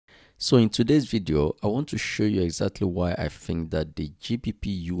So in today's video, I want to show you exactly why I think that the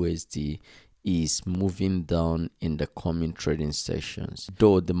GBPUSD is moving down in the coming trading sessions.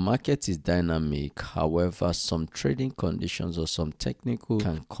 Though the market is dynamic, however, some trading conditions or some technical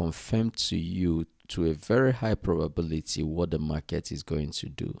can confirm to you to a very high probability what the market is going to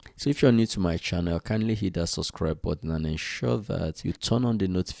do. So if you're new to my channel, kindly hit that subscribe button and ensure that you turn on the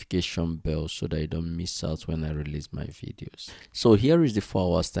notification bell so that you don't miss out when I release my videos. So here is the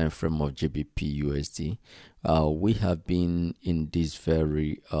 4 hours time frame of GBPUSD. We have been in this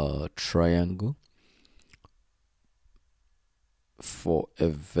very triangle for a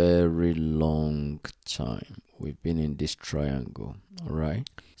very long time. We've been in this triangle, all right?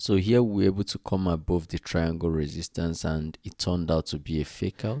 So here we're able to come above the triangle resistance, and it turned out to be a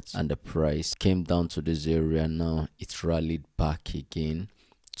fake out, and the price came down to this area. Now it rallied back again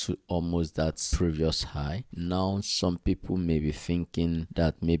to almost that previous high. Now some people may be thinking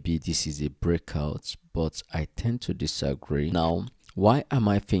that maybe this is a breakout, but I tend to disagree. Now, why am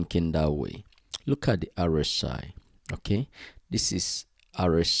I thinking that way? Look at the RSI. Okay, this is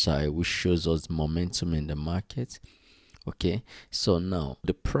RSI, which shows us momentum in the market. Okay, so now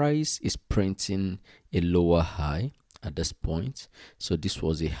the price is printing a lower high at this point. So this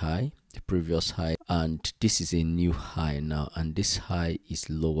was a high, the previous high, and this is a new high now, and this high is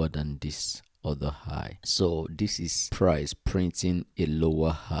lower than this other high. So this is price printing a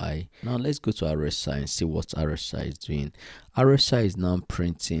lower high. Now let's go to RSI and see what RSI is doing. RSI is now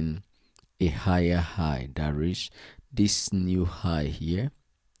printing a higher high, that is this new high here,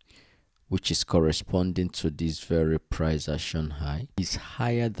 which is corresponding to this very price action high, is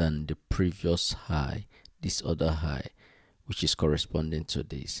higher than the previous high, this other high, which is corresponding to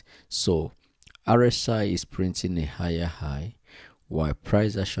this. So RSI is printing a higher high while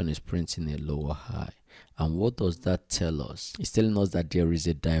price action is printing a lower high. And what does that tell us? It's telling us that there is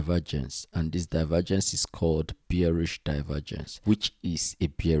a divergence, and this divergence is called bearish divergence, which is a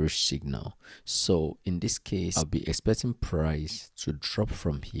bearish signal. So in this case, I'll be expecting price to drop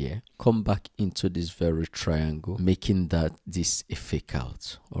from here, come back into this very triangle, making that this a fake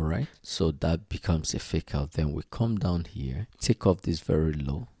out. All right, so that becomes a fake out. Then we come down here, take off this very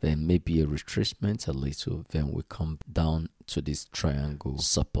low, then maybe a retracement a little, then we come down to this triangle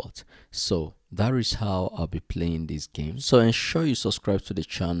support. So that is how I'll be playing this game. So ensure you subscribe to the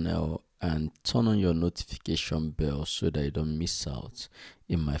channel and turn on your notification bell so that you don't miss out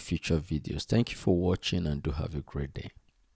in my future videos. Thank you for watching, and do have a great day.